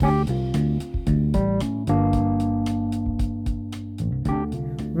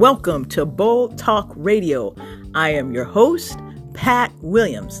Welcome to Bold Talk Radio. I am your host, Pat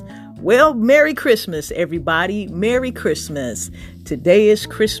Williams. Well, Merry Christmas, everybody. Merry Christmas. Today is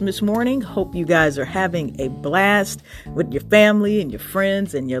Christmas morning. Hope you guys are having a blast with your family and your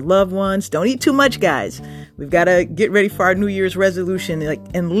friends and your loved ones. Don't eat too much, guys. We've got to get ready for our New Year's resolution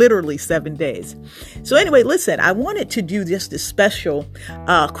in literally 7 days. So anyway, listen, I wanted to do just a special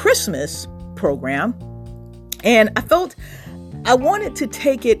Christmas program. And I felt I wanted to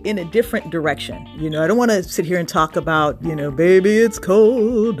take it in a different direction. I don't want to sit here and talk about, baby, it's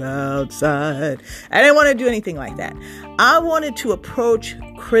cold outside. I didn't want to do anything like that. I wanted to approach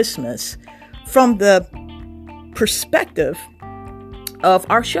Christmas from the perspective of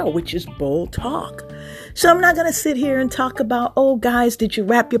our show, which is Bold Talk. So I'm not going to sit here and talk about, oh, guys, did you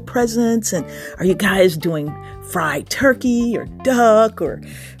wrap your presents? And are you guys doing fried turkey or duck or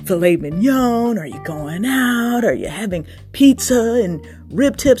filet mignon? Are you going out? Are you having pizza and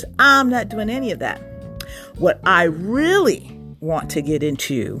rib tips? I'm not doing any of that. What I really want to get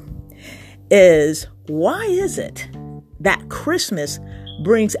into is, why is it that Christmas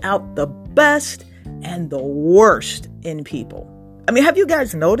brings out the best and the worst in people? I mean, have you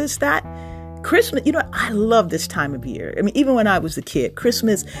guys noticed that? Christmas, I love this time of year. I mean, even when I was a kid,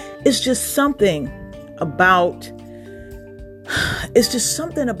 Christmas is just something about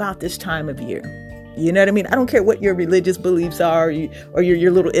this time of year. You know what I mean? I don't care what your religious beliefs are or your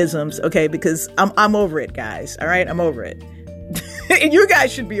little isms, okay? Because I'm over it, guys. All right? I'm over it. And you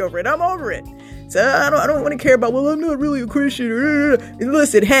guys should be over it. I'm over it. So I don't want to care about, well, I'm not really a Christian.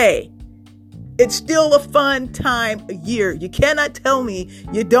 Listen, hey, it's still a fun time of year. You cannot tell me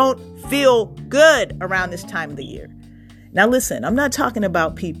you don't feel good around this time of the year. Now, listen, I'm not talking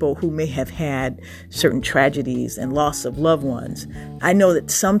about people who may have had certain tragedies and loss of loved ones. I know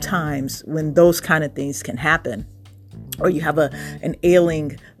that sometimes when those kind of things can happen, or you have an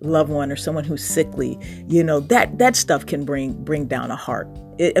ailing loved one or someone who's sickly, that stuff can bring down a heart.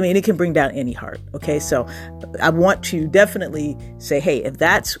 It can bring down any heart. Okay, so I want to definitely say, hey, if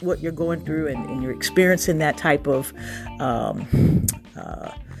that's what you're going through and you're experiencing that type of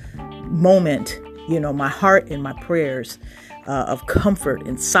moment, my heart and my prayers of comfort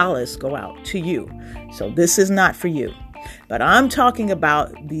and solace go out to you. So this is not for you. But I'm talking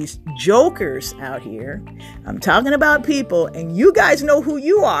about these jokers out here. I'm talking about people, and you guys know who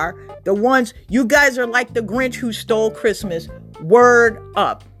you are. The ones, you guys are like the Grinch who stole Christmas. Word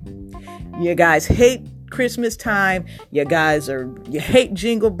up. You guys hate Christmas time. You hate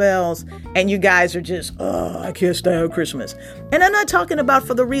jingle bells, and you guys are just, I can't stand Christmas. And I'm not talking about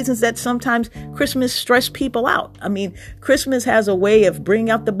for the reasons that sometimes Christmas stress people out. I mean, Christmas has a way of bringing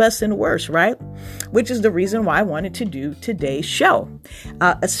out the best and the worst, right? Which is the reason why I wanted to do today's show,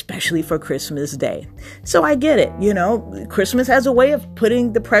 especially for Christmas Day. So I get it. Christmas has a way of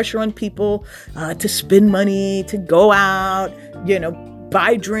putting the pressure on people to spend money, to go out,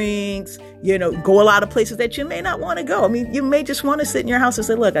 buy drinks, go a lot of places that you may not want to go. I mean, you may just want to sit in your house and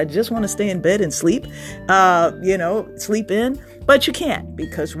say, look, I just want to stay in bed and sleep, sleep in, but you can't,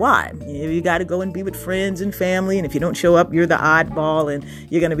 because why? You got to go and be with friends and family. And if you don't show up, you're the oddball and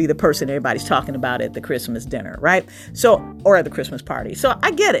you're going to be the person everybody's talking about at the Christmas dinner, right? Or at the Christmas party. So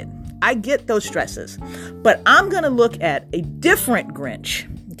I get it. I get those stresses, but I'm going to look at a different Grinch,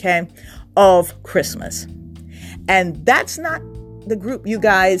 okay, of Christmas. And that's not the group you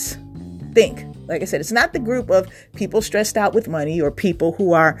guys think. Like I said, it's not the group of people stressed out with money or people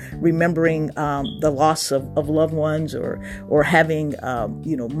who are remembering the loss of loved ones or having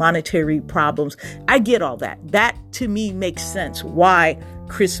monetary problems. I get all that. That to me makes sense why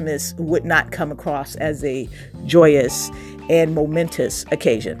Christmas would not come across as a joyous and momentous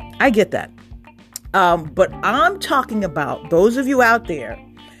occasion. I get that. But I'm talking about those of you out there.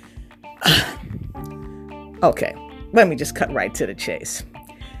 Okay. Let me just cut right to the chase.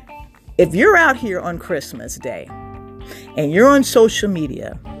 If you're out here on Christmas Day and you're on social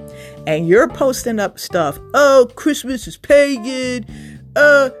media and you're posting up stuff, oh, Christmas is pagan,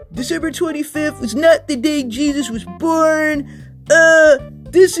 December 25th was not the day Jesus was born,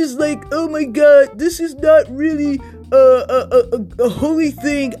 this is like, oh my God, this is not really a holy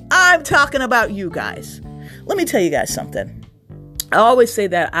thing. I'm talking about you guys. Let me tell you guys something. I always say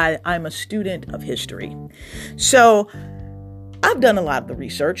that I'm a student of history. So I've done a lot of the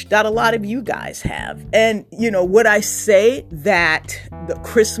research that a lot of you guys have. And, would I say that the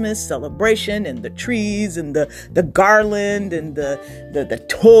Christmas celebration and the trees and the garland and the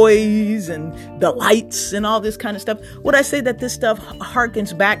toys and the lights and all this kind of stuff, would I say that this stuff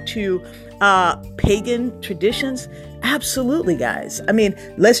harkens back to pagan traditions? Absolutely, guys. I mean,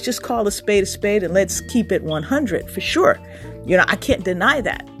 let's just call a spade and let's keep it 100 for sure. I can't deny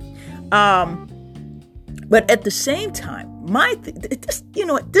that. But at the same time,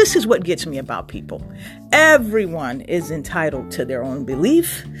 this is what gets me about people. Everyone is entitled to their own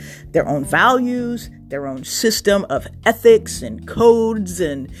belief, their own values, their own system of ethics and codes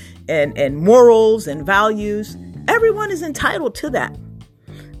and morals and values. Everyone is entitled to that.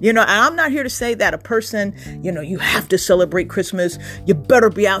 And I'm not here to say that a person, you have to celebrate Christmas. You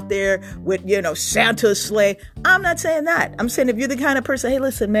better be out there with, Santa's sleigh. I'm not saying that. I'm saying if you're the kind of person, hey,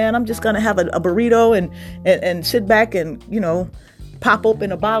 listen, man, I'm just going to have a burrito and sit back and, pop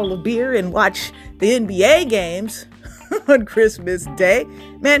open a bottle of beer and watch the NBA games on Christmas Day.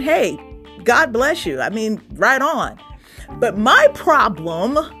 Man, hey, God bless you. I mean, right on. But my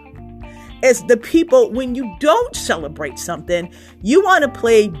problem is the people, when you don't celebrate something, you want to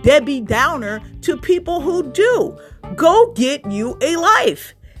play Debbie Downer to people who do. Go get you a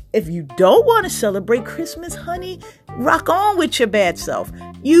life. If you don't want to celebrate Christmas, honey, rock on with your bad self.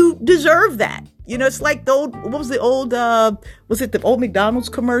 You deserve that. It's like the old McDonald's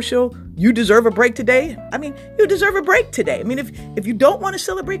commercial? You deserve a break today. I mean, you deserve a break today. I mean, if you don't want to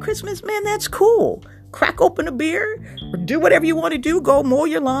celebrate Christmas, man, that's cool. Crack open a beer or do whatever you want to do. Go mow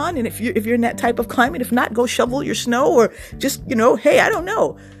your lawn. And if you're in that type of climate, if not, go shovel your snow or just, hey, I don't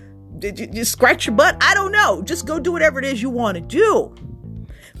know. Just scratch your butt. I don't know. Just go do whatever it is you want to do.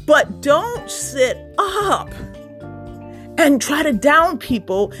 But don't sit up and try to down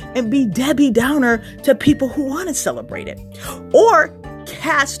people and be Debbie Downer to people who want to celebrate it. Or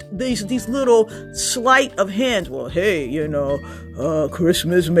cast these little sleight of hands. Well, hey,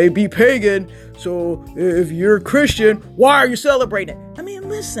 Christmas may be pagan, so if you're Christian, why are you celebrating it? I mean,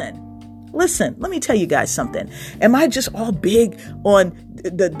 listen, let me tell you guys something. Am I just all big on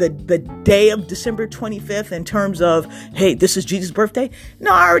the day of December 25th in terms of, hey, this is Jesus' birthday?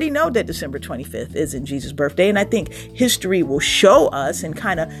 No, I already know that December 25th isn't Jesus' birthday. And I think history will show us and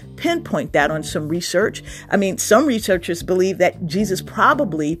kind of pinpoint that on some research. I mean, some researchers believe that Jesus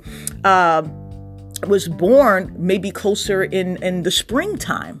probably was born maybe closer in the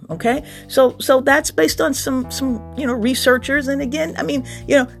springtime. Okay. So that's based on some researchers. And again, I mean,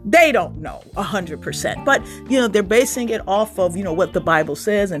 they don't know 100%, but, they're basing it off of, what the Bible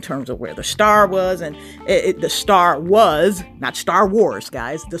says in terms of where the star was. And the star was, not Star Wars,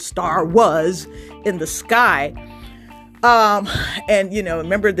 guys, the star was in the sky. And,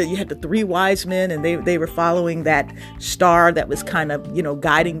 remember that you had the three wise men and they were following that star that was kind of,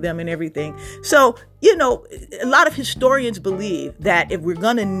 guiding them and everything. So, a lot of historians believe that if we're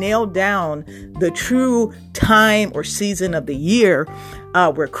going to nail down the true time or season of the year,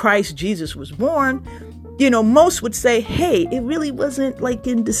 where Christ Jesus was born, most would say, hey, it really wasn't like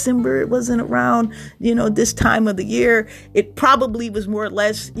in December. It wasn't around, this time of the year. It probably was more or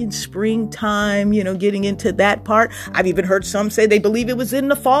less in springtime, getting into that part. I've even heard some say they believe it was in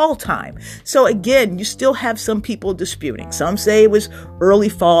the fall time. So again, you still have some people disputing. Some say it was early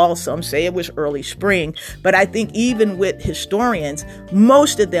fall. Some say it was early spring. But I think even with historians,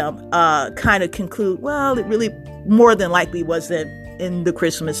 most of them kind of conclude, well, it really more than likely wasn't in the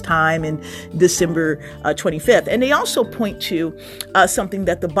Christmas time in December 25th. And they also point to something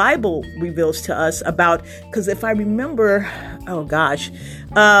that the Bible reveals to us about, because if I remember,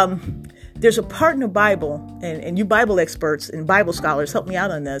 there's a part in the Bible, and you Bible experts and Bible scholars, help me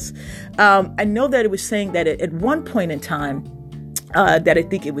out on this. I know that it was saying that at one point in time, that I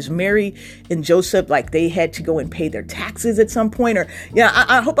think it was Mary and Joseph, like they had to go and pay their taxes at some point, or,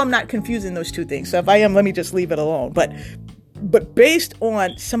 I hope I'm not confusing those two things. So if I am, let me just leave it alone. But based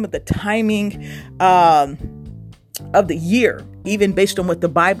on some of the timing of the year, even based on what the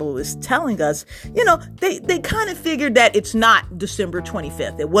Bible is telling us, they kind of figured that it's not December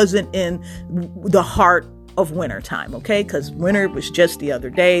 25th. It wasn't in the heart of winter time, okay? Because winter was just the other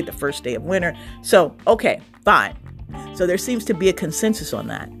day, the first day of winter. So, okay, fine. So there seems to be a consensus on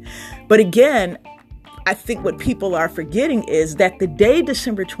that. But again, I think what people are forgetting is that the day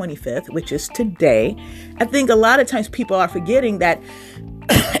December 25th, which is today, I think a lot of times people are forgetting that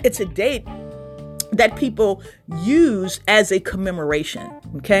it's a date that people use as a commemoration.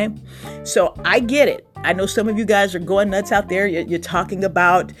 Okay. So I get it. I know some of you guys are going nuts out there. You're talking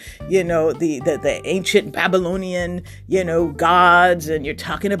about, the ancient Babylonian, gods, and you're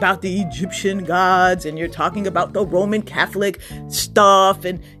talking about the Egyptian gods, and you're talking about the Roman Catholic stuff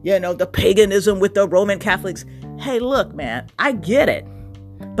and, the paganism with the Roman Catholics. Hey, look, man, I get it.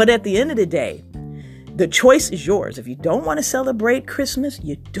 But at the end of the day, the choice is yours. If you don't want to celebrate Christmas,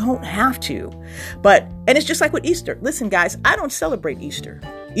 you don't have to. And it's just like with Easter. Listen, guys, I don't celebrate Easter.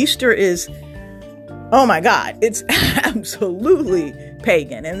 Easter is, oh my God, it's absolutely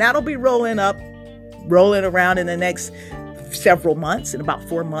pagan. And that'll be rolling around in the next several months, in about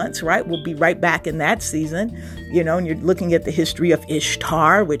 4 months, right? We'll be right back in that season, and you're looking at the history of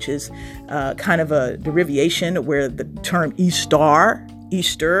Ishtar, which is kind of a derivation where the term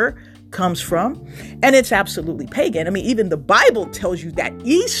Easter comes from, and it's absolutely pagan. I mean, even the Bible tells you that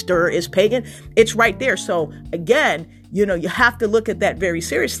Easter is pagan. It's right there. So again, you have to look at that very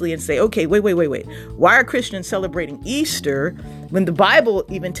seriously and say, okay, wait. Why are Christians celebrating Easter when the Bible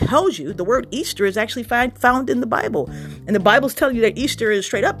even tells you the word Easter is actually found in the Bible? And the Bible's telling you that Easter is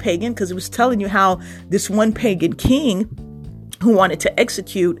straight up pagan, because it was telling you how this one pagan king who wanted to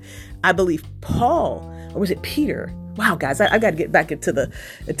execute, I believe, Paul, or was it Peter? Wow, guys, I got to get back into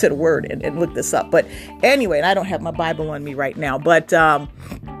the word and look this up. But anyway, and I don't have my Bible on me right now, but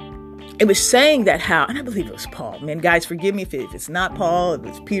it was saying that and I believe it was Paul. Man, guys, forgive me if it's not Paul, if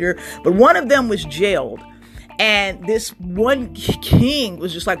it's Peter, but one of them was jailed. And this one king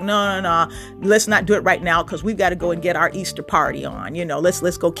was just like, no, let's not do it right now, because we've got to go and get our Easter party on.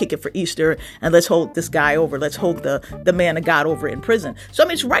 Let's go kick it for Easter, and let's hold this guy over. Let's hold the man of God over in prison. So, I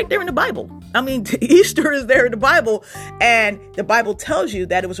mean, it's right there in the Bible. I mean, Easter is there in the Bible, and the Bible tells you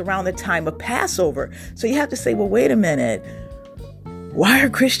that it was around the time of Passover. So you have to say, well, wait a minute. Why are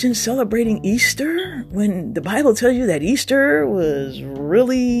Christians celebrating Easter when the Bible tells you that Easter was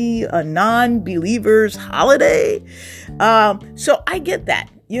really a non-believer's holiday? So I get that,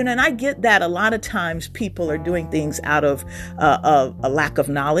 and I get that a lot of times people are doing things out of a lack of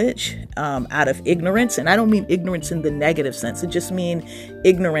knowledge, out of ignorance. And I don't mean ignorance in the negative sense. It just means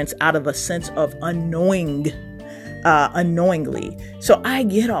ignorance out of a sense of unknowingly. So I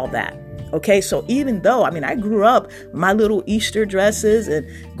get all that. Okay, so even though, I grew up my little Easter dresses and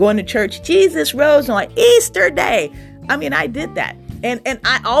going to church, Jesus rose on Easter Day. I did that. And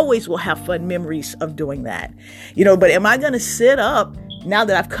I always will have fun memories of doing that. But am I going to sit up now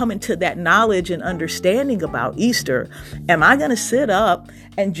that I've come into that knowledge and understanding about Easter? Am I going to sit up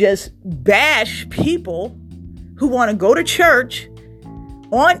and just bash people who want to go to church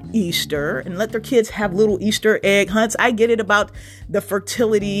on Easter and let their kids have little Easter egg hunts? I get it about the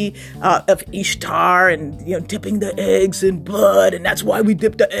fertility of Ishtar and, dipping the eggs in blood. And that's why we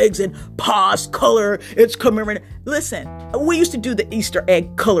dip the eggs in pus color. It's commemorating. Listen, we used to do the Easter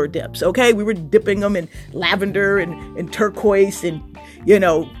egg color dips. Okay. We were dipping them in lavender and turquoise and,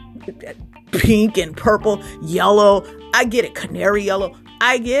 pink and purple, yellow. I get it. Canary yellow.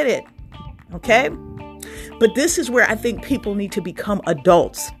 I get it. Okay. But this is where I think people need to become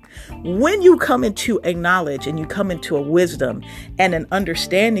adults. When you come into a knowledge and you come into a wisdom and an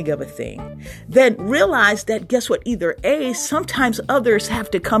understanding of a thing, then realize that, guess what? Either A, sometimes others have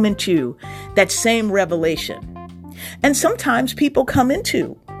to come into that same revelation. And sometimes people come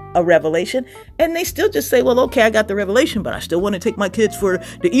into a revelation and they still just say, well, okay, I got the revelation, but I still want to take my kids for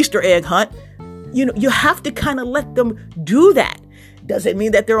the Easter egg hunt. You have to kind of let them do that. Does it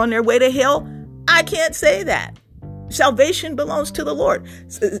mean that they're on their way to hell? I can't say that. Salvation belongs to the Lord.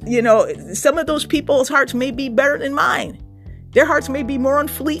 Some of those people's hearts may be better than mine. Their hearts may be more on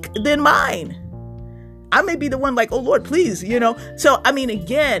fleek than mine. I may be the one like, oh Lord, please, So,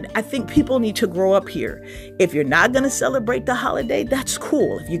 again, I think people need to grow up here. If you're not going to celebrate the holiday, that's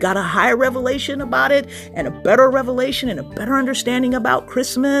cool. If you got a higher revelation about it and a better revelation and a better understanding about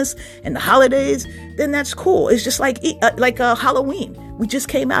Christmas and the holidays, then that's cool. It's just like Halloween. We just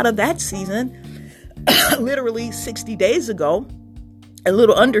came out of that season. Literally 60 days ago, a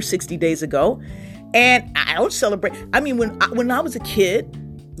little under 60 days ago. And I don't celebrate. When I was a kid,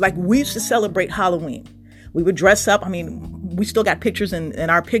 we used to celebrate Halloween. We would dress up. We still got pictures in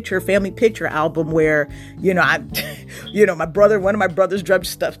our family picture album where, my brother, one of my brothers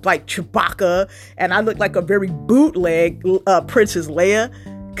dressed stuff like Chewbacca, and I looked like a very bootleg Princess Leia,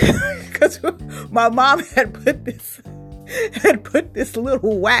 because my mom had put this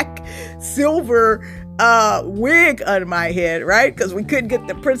little whack silver wig on my head, right? Because we couldn't get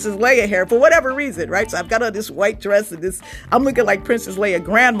the Princess Leia hair for whatever reason, right? So I've got on this white dress and I'm looking like Princess Leia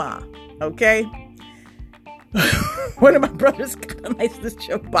grandma, okay? One of my brothers got this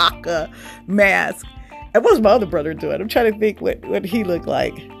Chewbacca mask. And what was my other brother doing? I'm trying to think what he looked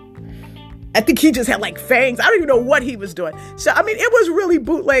like. I think he just had fangs. I don't even know what he was doing. So, it was really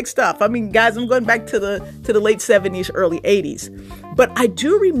bootleg stuff. Guys, I'm going back to the late 70s, early 80s. But I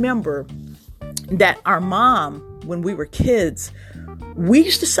do remember that our mom, when we were kids, we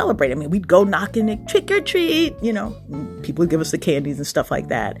used to celebrate. We'd go knocking and trick or treat, people would give us the candies and stuff like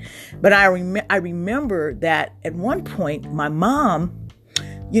that. But I remember that at one point, my mom,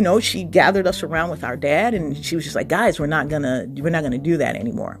 she gathered us around with our dad and she was just like, guys, we're not gonna do that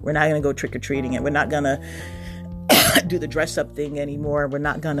anymore. We're not gonna go trick or treating and we're not gonna do the dress up thing anymore. We're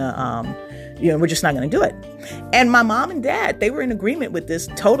not gonna, we're just not gonna do it. And my mom and dad, they were in agreement with this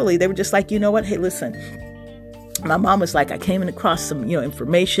totally. They were just like, you know what? Hey, listen. My mom was like, I came across some,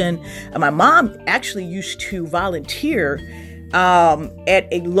 information. And my mom actually used to volunteer at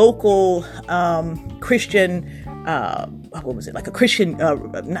a local Christian, what was it? Like a Christian,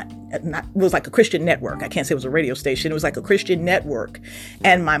 it was like a Christian network. I can't say it was a radio station. It was like a Christian network.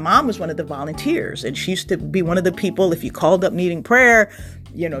 And my mom was one of the volunteers. And she used to be one of the people, if you called up needing prayer,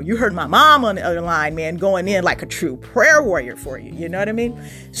 you heard my mom on the other line, man, going in like a true prayer warrior for you. You know what I mean?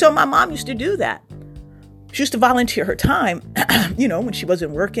 So my mom used to do that. She used to volunteer her time, when she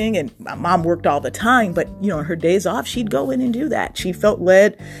wasn't working, and my mom worked all the time, but, on her days off, she'd go in and do that. She felt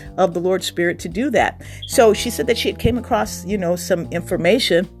led of the Lord's Spirit to do that. So she said that she had came across, some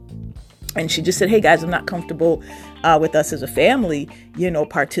information, and she just said, hey guys, I'm not comfortable with us as a family,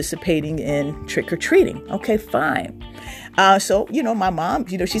 participating in trick-or-treating. Okay, fine. So, my mom,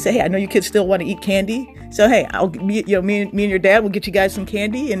 she said, hey, I know you kids still want to eat candy. So, hey, me and your dad will get you guys some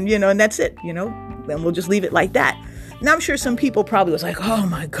candy and, and that's it, and we'll just leave it like that. Now, I'm sure some people probably was like, oh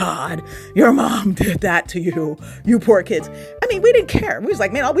my God, your mom did that to you, you poor kids. I mean, we didn't care. We was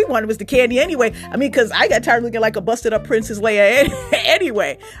like, man, all we wanted was the candy anyway. I mean, because I got tired of looking like a busted up Princess Leia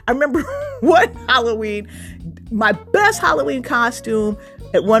anyway. I remember one Halloween, my best Halloween costume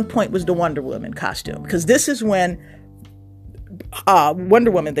at one point was the Wonder Woman costume, because this is when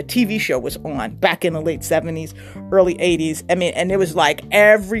Wonder Woman, the TV show, was on back in the late 70s, early 80s. I mean, and it was like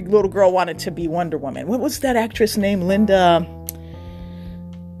every little girl wanted to be Wonder Woman. What was that actress name? Not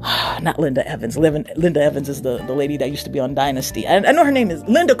Linda Evans. Linda Evans is the lady that used to be on Dynasty. I know her name is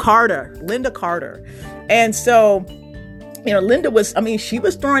Linda Carter. And so, Linda was, she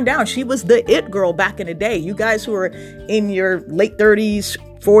was throwing down. She was the it girl back in the day. You guys who are in your late 30s,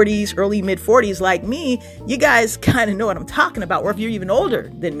 40s, early mid 40s like me, you guys kind of know what I'm talking about. Or if you're even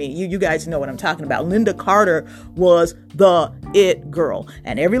older than me, you guys know what I'm talking about. Linda Carter was the it girl.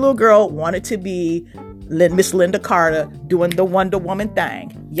 And every little girl wanted to be Miss Linda Carter doing the Wonder Woman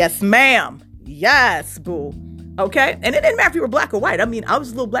thing. Yes, ma'am. Yes, boo. Okay? And it didn't matter if you were black or white. I was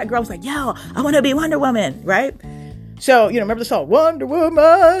a little black girl. I was like, yo, I want to be Wonder Woman, right? So, remember the song, Wonder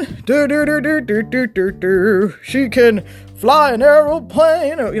Woman, do, do, do, do, do, do, do, do. She can fly an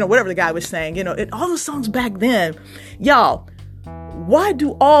aeroplane, or, whatever the guy was saying, all the songs back then. Y'all, why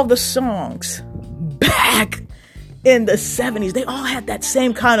do all the songs back in the 70s, they all had that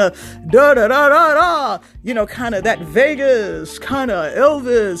same kind of da da da da da, kind of that Vegas, kind of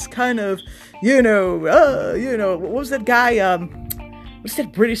Elvis, kind of, what was that guy, what's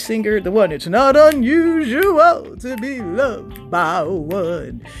that British singer? The one, it's not unusual to be loved by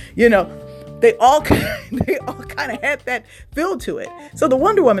one. They all kind of had that feel to it. So the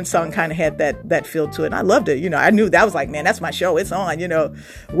Wonder Woman song kind of had that feel to it. And I loved it. I knew that was like, man, that's my show. It's on,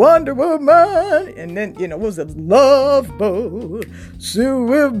 Wonder Woman. And then, what was it? Love Boat. So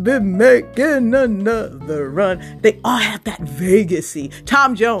we'll be making another run. They all had that Vegas-y,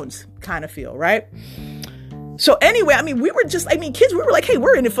 Tom Jones kind of feel, right? So anyway, we were just, kids, we were like, hey,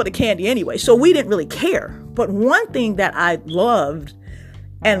 we're in it for the candy anyway. So we didn't really care. But one thing that I loved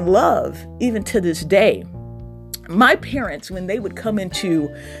and love even to this day, my parents, when they would come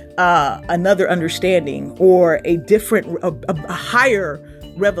into another understanding or a different, a higher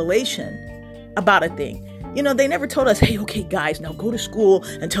revelation about a thing, they never told us, hey, okay, guys, now go to school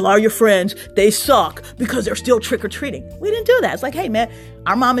and tell all your friends they suck because they're still trick-or-treating. We didn't do that. It's like, hey, man,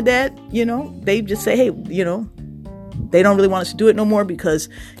 our mom and dad, they just say, hey, they don't really want us to do it no more because,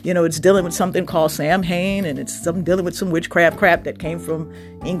 it's dealing with something called Sam Hain, and it's dealing with some witchcraft crap that came from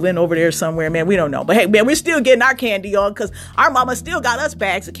England over there somewhere. Man, we don't know. But hey, man, we're still getting our candy on because our mama still got us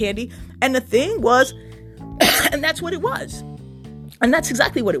bags of candy. And the thing was, and that's what it was. And that's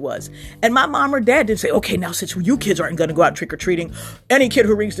exactly what it was. And my mom or dad didn't say, okay, now since you kids aren't going to go out trick-or-treating, any kid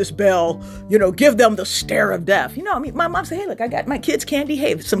who rings this bell, give them the stare of death. My mom said, hey, look, I got my kids candy.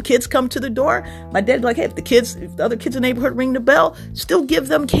 Hey, if some kids come to the door, my dad'd be like, hey, if the other kids in the neighborhood ring the bell, still give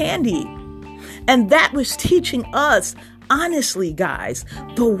them candy. And that was teaching us, honestly, guys,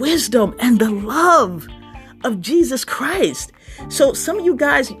 the wisdom and the love of Jesus Christ. So some of you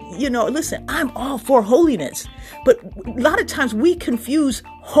guys, listen, I'm all for holiness, but a lot of times we confuse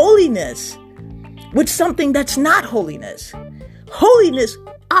holiness with something that's not holiness. Holiness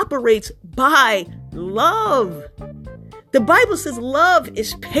operates by love. The Bible says love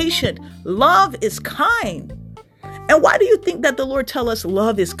is patient. Love is kind. And why do you think that the Lord tell us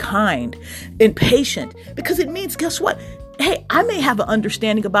love is kind and patient? Because it means, guess what? Hey, I may have an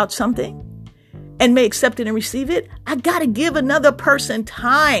understanding about something and may accept it and receive it. I got to give another person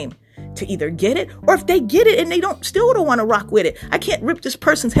time to either get it, or if they get it and they still don't want to rock with it. I can't rip this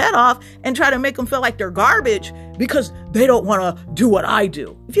person's head off and try to make them feel like they're garbage because they don't want to do what I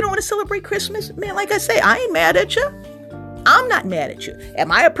do. If you don't want to celebrate Christmas, man, like I say, I ain't mad at you. I'm not mad at you.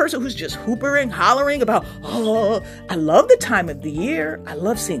 Am I a person who's just hoopering, hollering about, I love the time of the year. I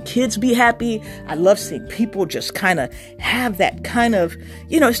love seeing kids be happy. I love seeing people just kind of have that kind of,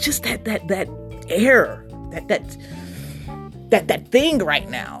 it's just that air, that thing right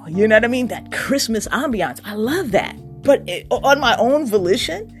now. You know what I mean? That Christmas ambiance. I love that. But on my own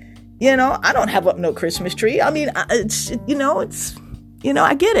volition, I don't have up no Christmas tree. I mean, I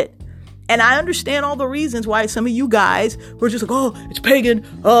get it. And I understand all the reasons why some of you guys were just like, it's pagan.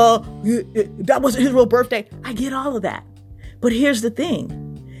 That wasn't his real birthday. I get all of that. But here's the thing.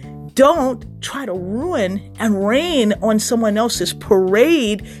 Don't try to ruin and rain on someone else's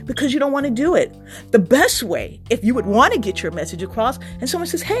parade because you don't want to do it. The best way, if you would want to get your message across and someone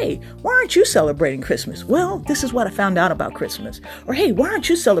says, hey, why aren't you celebrating Christmas? Well, this is what I found out about Christmas. Or, hey, why aren't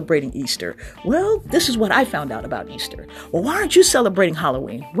you celebrating Easter? Well, this is what I found out about Easter. Or why aren't you celebrating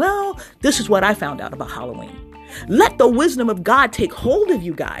Halloween? Well, this is what I found out about Halloween. Let the wisdom of God take hold of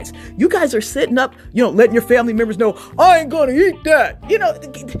you guys. You guys are sitting up, letting your family members know, I ain't going to eat that.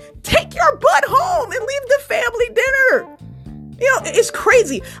 Take your butt home and leave the family dinner. It's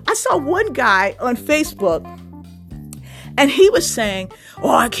crazy. I saw one guy on Facebook and he was saying,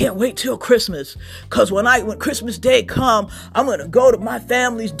 I can't wait till Christmas. Because when Christmas Day come, I'm going to go to my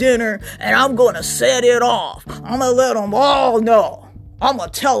family's dinner and I'm going to set it off. I'm going to let them all know. I'm going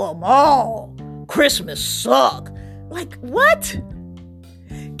to tell them all. Christmas suck. Like, what?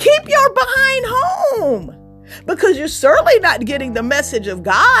 Keep your behind home, because you're certainly not getting the message of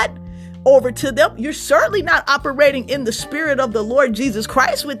God over to them. You're certainly not operating in the spirit of the Lord Jesus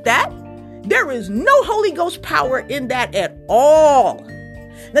Christ with that. There is no Holy Ghost power in that at all.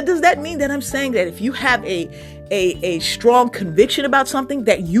 Now, does that mean that I'm saying that if you have a strong conviction about something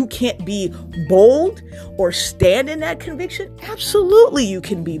that you can't be bold or stand in that conviction? Absolutely, you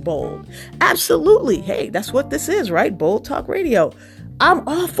can be bold. Absolutely. Hey, that's what this is, right? Bold Talk Radio. I'm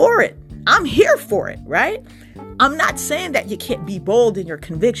all for it. I'm here for it, right? I'm not saying that you can't be bold in your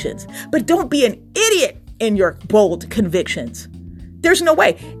convictions, but don't be an idiot in your bold convictions. There's no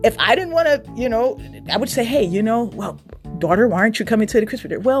way. If I didn't want to, I would say, hey, well, daughter, why aren't you coming to the Christmas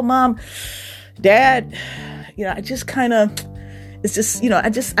dinner? Well, mom, dad, I just kind of, it's just,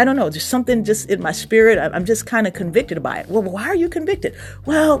 I don't know, there's something just in my spirit. I'm just kind of convicted by it. Well, why are you convicted?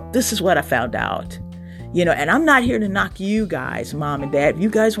 Well, this is what I found out. And I'm not here to knock you guys, mom and dad. If you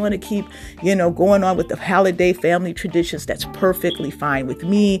guys want to keep, going on with the holiday family traditions, that's perfectly fine with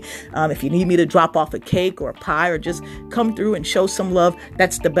me. If you need me to drop off a cake or a pie or just come through and show some love,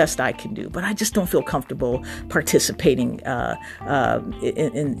 that's the best I can do. But I just don't feel comfortable participating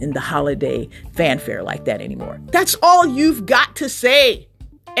in the holiday fanfare like that anymore. That's all you've got to say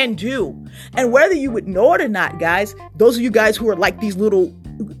and do. And whether you would know it or not, guys, those of you guys who are like these little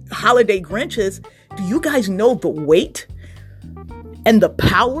holiday Grinches, do you guys know the weight and the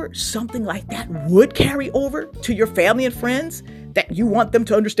power something like that would carry over to your family and friends, that you want them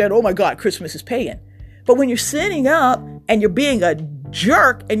to understand, oh my God, Christmas is pagan? But when you're sitting up and you're being a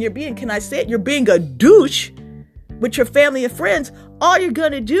jerk and you're being a douche with your family and friends, all you're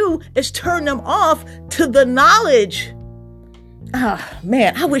going to do is turn them off to the knowledge.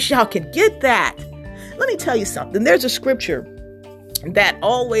 Man, I wish y'all could get that. Let me tell you something. There's a scripture that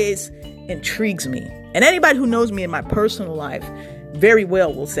always intrigues me. And anybody who knows me in my personal life very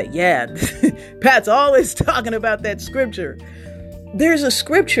well will say, yeah, Pat's always talking about that scripture. There's a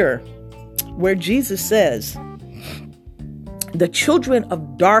scripture where Jesus says, the children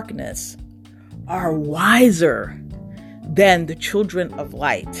of darkness are wiser than the children of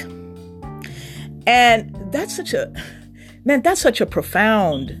light. And that's such a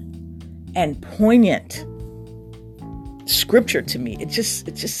profound and poignant scripture to me. It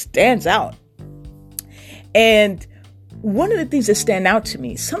just stands out. And one of the things that stand out to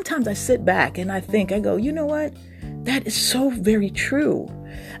me, sometimes I sit back and I go, you know what? That is so very true.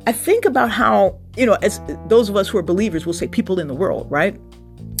 I think about how, as those of us who are believers will say people in the world, right?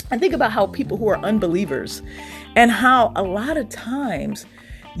 I think about how people who are unbelievers and how a lot of times,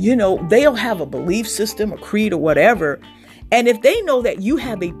 they'll have a belief system, a creed or whatever. And if they know that you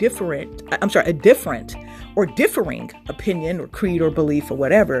have a different or differing opinion or creed or belief or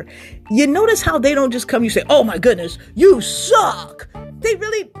whatever, you notice how they don't just come, you say, oh my goodness, you suck. They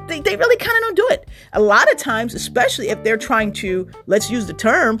really kind of don't do it. A lot of times, especially if they're trying to, let's use the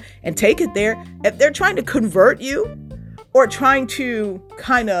term and take it there, if they're trying to convert you or trying to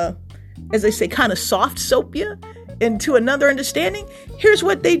kind of, as they say, kind of soft soap you, into another understanding, here's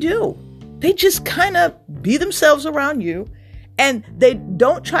what they do. They just kind of be themselves around you, and they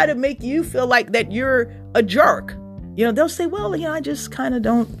don't try to make you feel like that you're a jerk. They'll say, well, I just kind of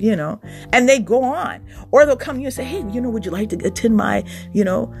don't, and they go on. Or they'll come to you and say, hey, would you like to attend my,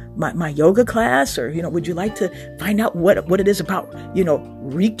 my yoga class? Or, would you like to find out what it is about,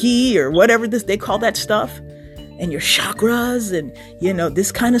 Reiki or whatever they call that stuff, and your chakras and,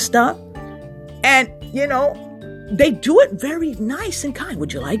 this kind of stuff. And, they do it very nice and kind.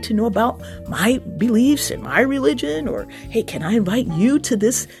 Would you like to know about my beliefs and my religion? Or, hey, can I invite you to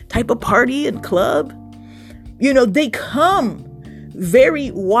this type of party and club? They come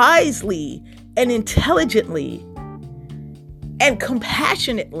very wisely and intelligently and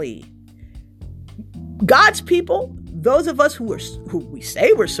compassionately. God's people, those of us who we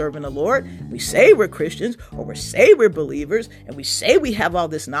say we're serving the Lord, we say we're Christians, or we say we're believers, and we say we have all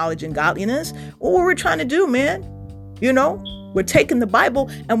this knowledge and godliness, well, what we're trying to do, man, we're taking the Bible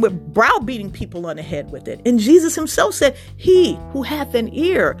and we're browbeating people on the head with it. And Jesus himself said, he who hath an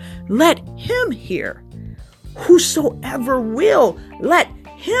ear, let him hear. Whosoever will, let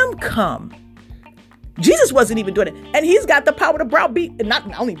him come. Jesus wasn't even doing it. And he's got the power to browbeat, and not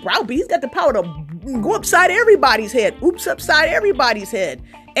only browbeat, he's got the power to go upside everybody's head, upside everybody's head,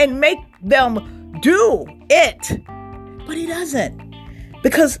 and make them do it. But he doesn't.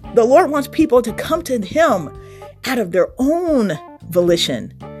 Because the Lord wants people to come to him out of their own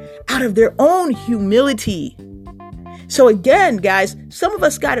volition, out of their own humility. So again, guys, some of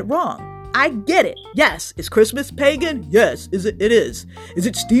us got it wrong. I get it. Yes. Is Christmas pagan? Yes. It is. Is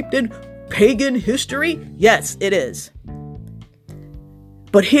it steeped in pagan history? Yes, it is.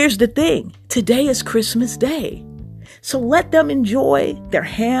 But here's the thing. Today is Christmas Day. So let them enjoy their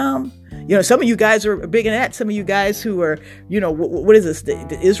ham. Some of you guys are big in that. Some of you guys who are, what is this?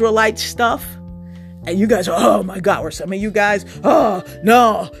 The Israelite stuff. And you guys are, oh my God. Or some of you guys, oh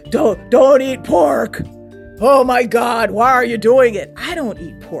no, don't eat pork. Oh my God. Why are you doing it? I don't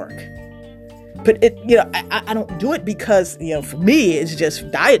eat pork. But I don't do it because, for me, it's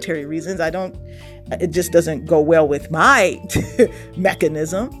just dietary reasons. It just doesn't go well with my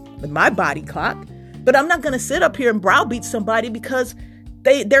mechanism, with my body clock. But I'm not going to sit up here and browbeat somebody because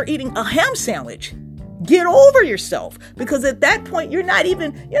they're eating a ham sandwich. Get over yourself, because at that point, you're not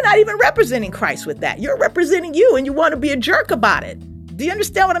even representing Christ with that. You're representing you, and you want to be a jerk about it. Do you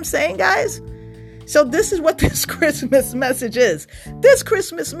understand what I'm saying, guys? So this is what this Christmas message is. This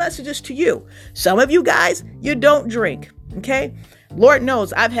Christmas message is to you. Some of you guys, you don't drink. Okay. Lord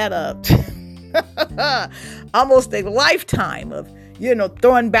knows I've had almost a lifetime of,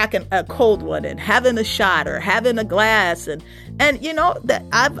 throwing back a cold one and having a shot or having a glass. And that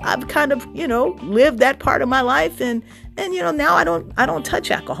I've kind of, lived that part of my life. And now I don't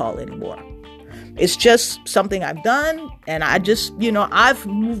touch alcohol anymore. It's just something I've done. And I just, I've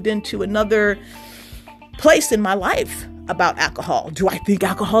moved into another place in my life about alcohol. Do I think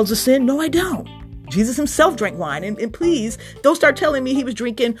alcohol is a sin? No, I don't. Jesus himself drank wine. And please don't start telling me he was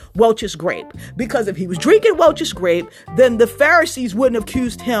drinking Welch's grape, because if he was drinking Welch's grape, then the Pharisees wouldn't have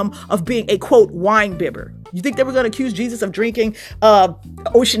accused him of being a, quote, wine bibber. You think they were going to accuse Jesus of drinking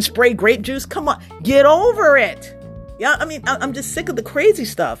ocean spray grape juice? Come on, get over it. Yeah, I mean, I'm just sick of the crazy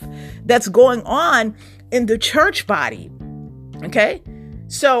stuff that's going on in the church body. Okay.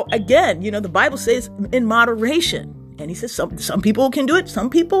 So again, the Bible says in moderation, and he says some people can do it. Some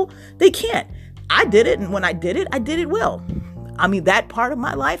people, they can't. I did it. And when I did it well. I mean, that part of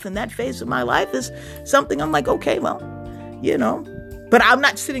my life and that phase of my life is something I'm like, okay, well, but I'm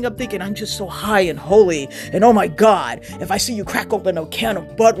not sitting up thinking I'm just so high and holy. And oh my God, if I see you crack open a can of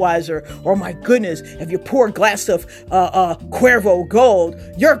Budweiser, or my goodness, if you pour a glass of Cuervo Gold,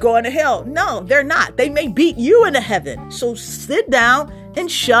 you're going to hell. No, they're not. They may beat you into heaven. So sit down and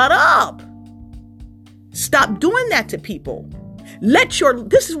shut up. Stop doing that to people. This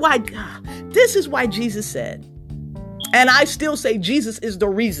is why Jesus said, and I still say Jesus is the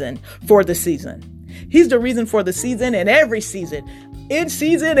reason for the season. He's the reason for the season, and every season, in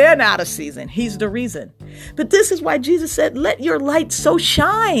season and out of season. He's the reason. But this is why Jesus said, let your light so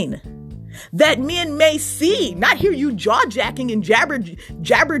shine that men may see, not hear you jaw-jacking and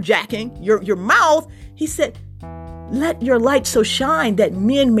jabber-jacking your mouth. He said, let your light so shine that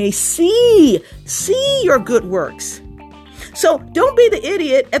men may see your good works. So don't be the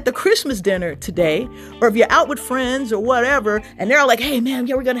idiot at the Christmas dinner today, or if you're out with friends or whatever, and they're like, hey man,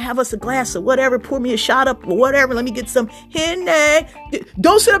 we're going to have us a glass of whatever, pour me a shot up or whatever, let me get some Henny.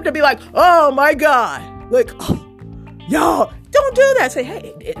 Don't sit up there and be like, oh my God, like, oh, y'all, don't do that. Say,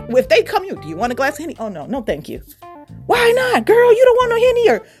 hey, if they come you, do you want a glass of Henny? Oh no, thank you. Why not, girl? You don't want no Henny?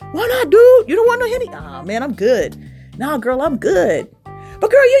 Or why not, dude? You don't want no Henny? Oh man, I'm good. Nah, girl, I'm good. But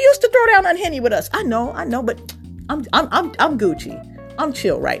girl, you used to throw down on Henny with us. I know, but I'm Gucci. I'm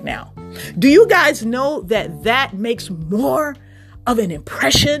chill right now. Do you guys know that makes more of an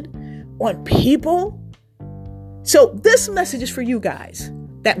impression on people? So this message is for you guys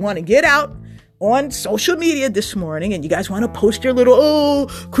that want to get out on social media this morning and you guys want to post your little, oh,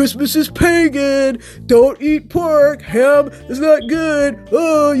 Christmas is pagan. Don't eat pork. Ham is not good.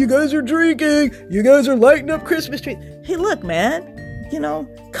 Oh, you guys are drinking. You guys are lighting up Christmas trees. Hey, look, man,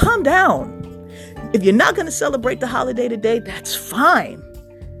 calm down. If you're not going to celebrate the holiday today, that's fine.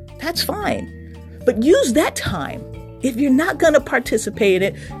 That's fine. But use that time. If you're not going to participate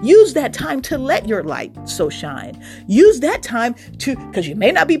in it, use that time to let your light so shine. Use that time because you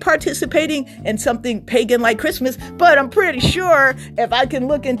may not be participating in something pagan like Christmas, but I'm pretty sure if I can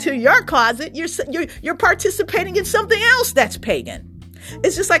look into your closet, you're participating in something else that's pagan.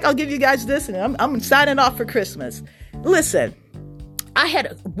 It's just like, I'll give you guys this and I'm signing off for Christmas. Listen, I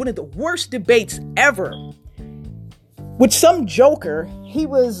had one of the worst debates ever with some joker. He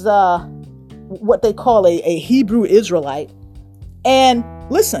was what they call a Hebrew Israelite. And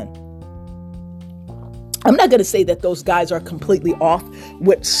listen, I'm not going to say that those guys are completely off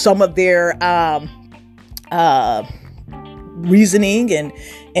with some of their reasoning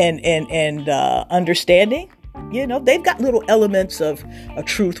and understanding. They've got little elements of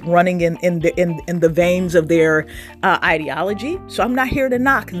truth running in the veins of their ideology. So I'm not here to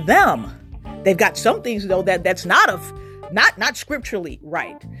knock them. They've got some things though that's not scripturally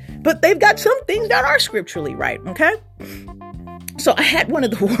right, but they've got some things that are scripturally right. Okay. So I had one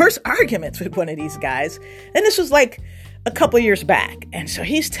of the worst arguments with one of these guys, and this was like a couple years back. And so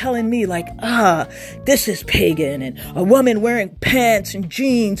he's telling me like, this is pagan, and a woman wearing pants and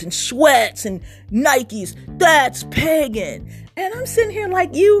jeans and sweats and Nikes, that's pagan. And I'm sitting here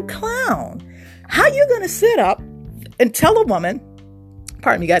like, you clown, how you going to sit up and tell a woman,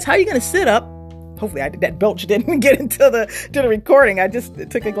 pardon me guys, how are you going to sit up? Hopefully that belch didn't get into the recording. I just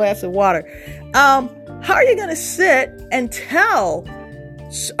took a glass of water. How are you going to sit and tell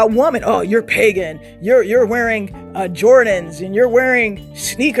a woman, oh, you're pagan, you're wearing Jordans and you're wearing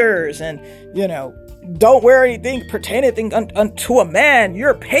sneakers and, don't wear anything, pertain anything unto a man,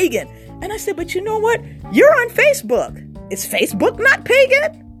 you're pagan. And I said, but you know what? You're on Facebook. Is Facebook not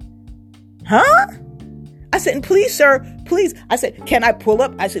pagan? Huh? I said, and please, sir, please. I said, can I pull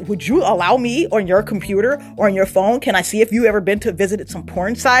up? I said, would you allow me on your computer or on your phone? Can I see if you ever been to visit some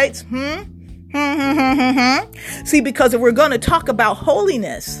porn sites? See, because if we're going to talk about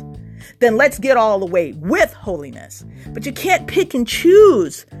holiness, then let's get all the way with holiness. But you can't pick and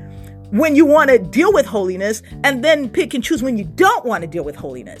choose when you want to deal with holiness and then pick and choose when you don't want to deal with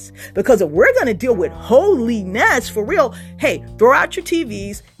holiness. Because if we're going to deal with holiness for real, hey, throw out your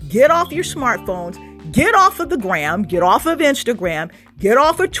TVs, get off your smartphones, get off of the gram, get off of Instagram, get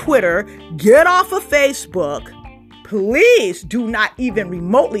off of Twitter, get off of Facebook. Please do not even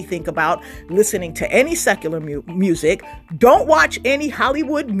remotely think about listening to any secular music. Don't watch any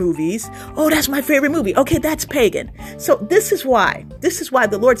Hollywood movies. Oh, that's my favorite movie. Okay, that's pagan. So this is why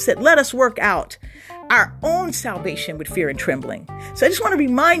the Lord said, let us work out our own salvation with fear and trembling. So I just want to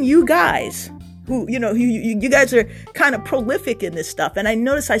remind you guys who, you guys are kind of prolific in this stuff. And I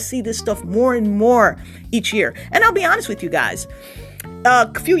notice I see this stuff more and more each year. And I'll be honest with you guys.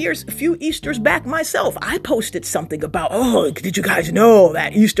 A few Easters back myself, I posted something about, oh, did you guys know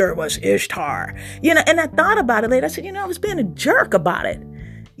that Easter was Ishtar? And I thought about it later. I said, I was being a jerk about it.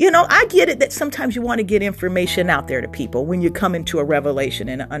 I get it that sometimes you want to get information out there to people when you come into a revelation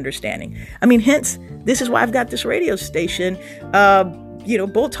and an understanding. I mean, hence, this is why I've got this radio station,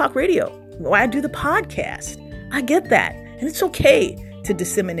 Bull Talk Radio, why I do the podcast. I get that. And it's okay to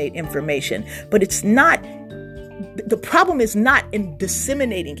disseminate information, but it's not. The problem is not in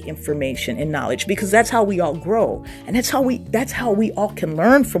disseminating information and knowledge, because that's how we all grow. And that's how we all can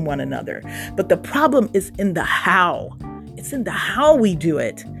learn from one another. But the problem is in the how. It's in the how we do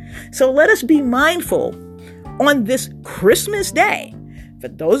it. So let us be mindful on this Christmas day. For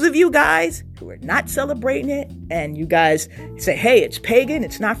those of you guys who are not celebrating it and you guys say, hey, it's pagan,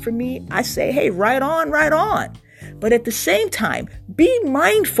 it's not for me. I say, hey, right on, right on. But at the same time, be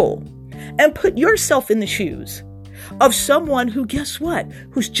mindful and put yourself in the shoes of someone who, guess what,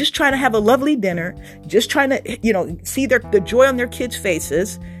 who's just trying to have a lovely dinner, just trying to, see the joy on their kids'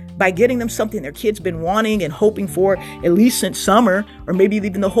 faces by getting them something their kids been wanting and hoping for at least since summer, or maybe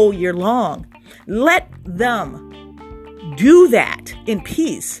even the whole year long. Let them do that in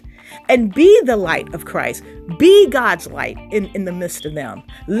peace and be the light of Christ. Be God's light in the midst of them.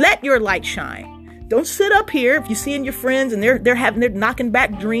 Let your light shine. Don't sit up here if you're seeing your friends and they're knocking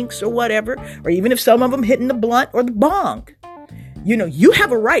back drinks or whatever, or even if some of them hitting the blunt or the bong. You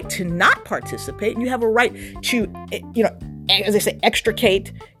have a right to not participate, and you have a right to, as I say,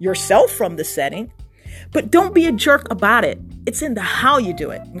 extricate yourself from the setting. But don't be a jerk about it. It's in the how you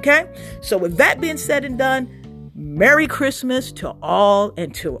do it. Okay. So with that being said and done, Merry Christmas to all,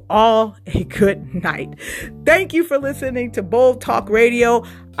 and to all a good night. Thank you for listening to Bold Talk Radio.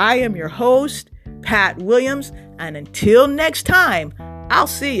 I am your host, Pat Williams. And until next time, I'll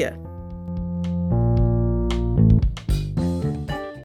see you.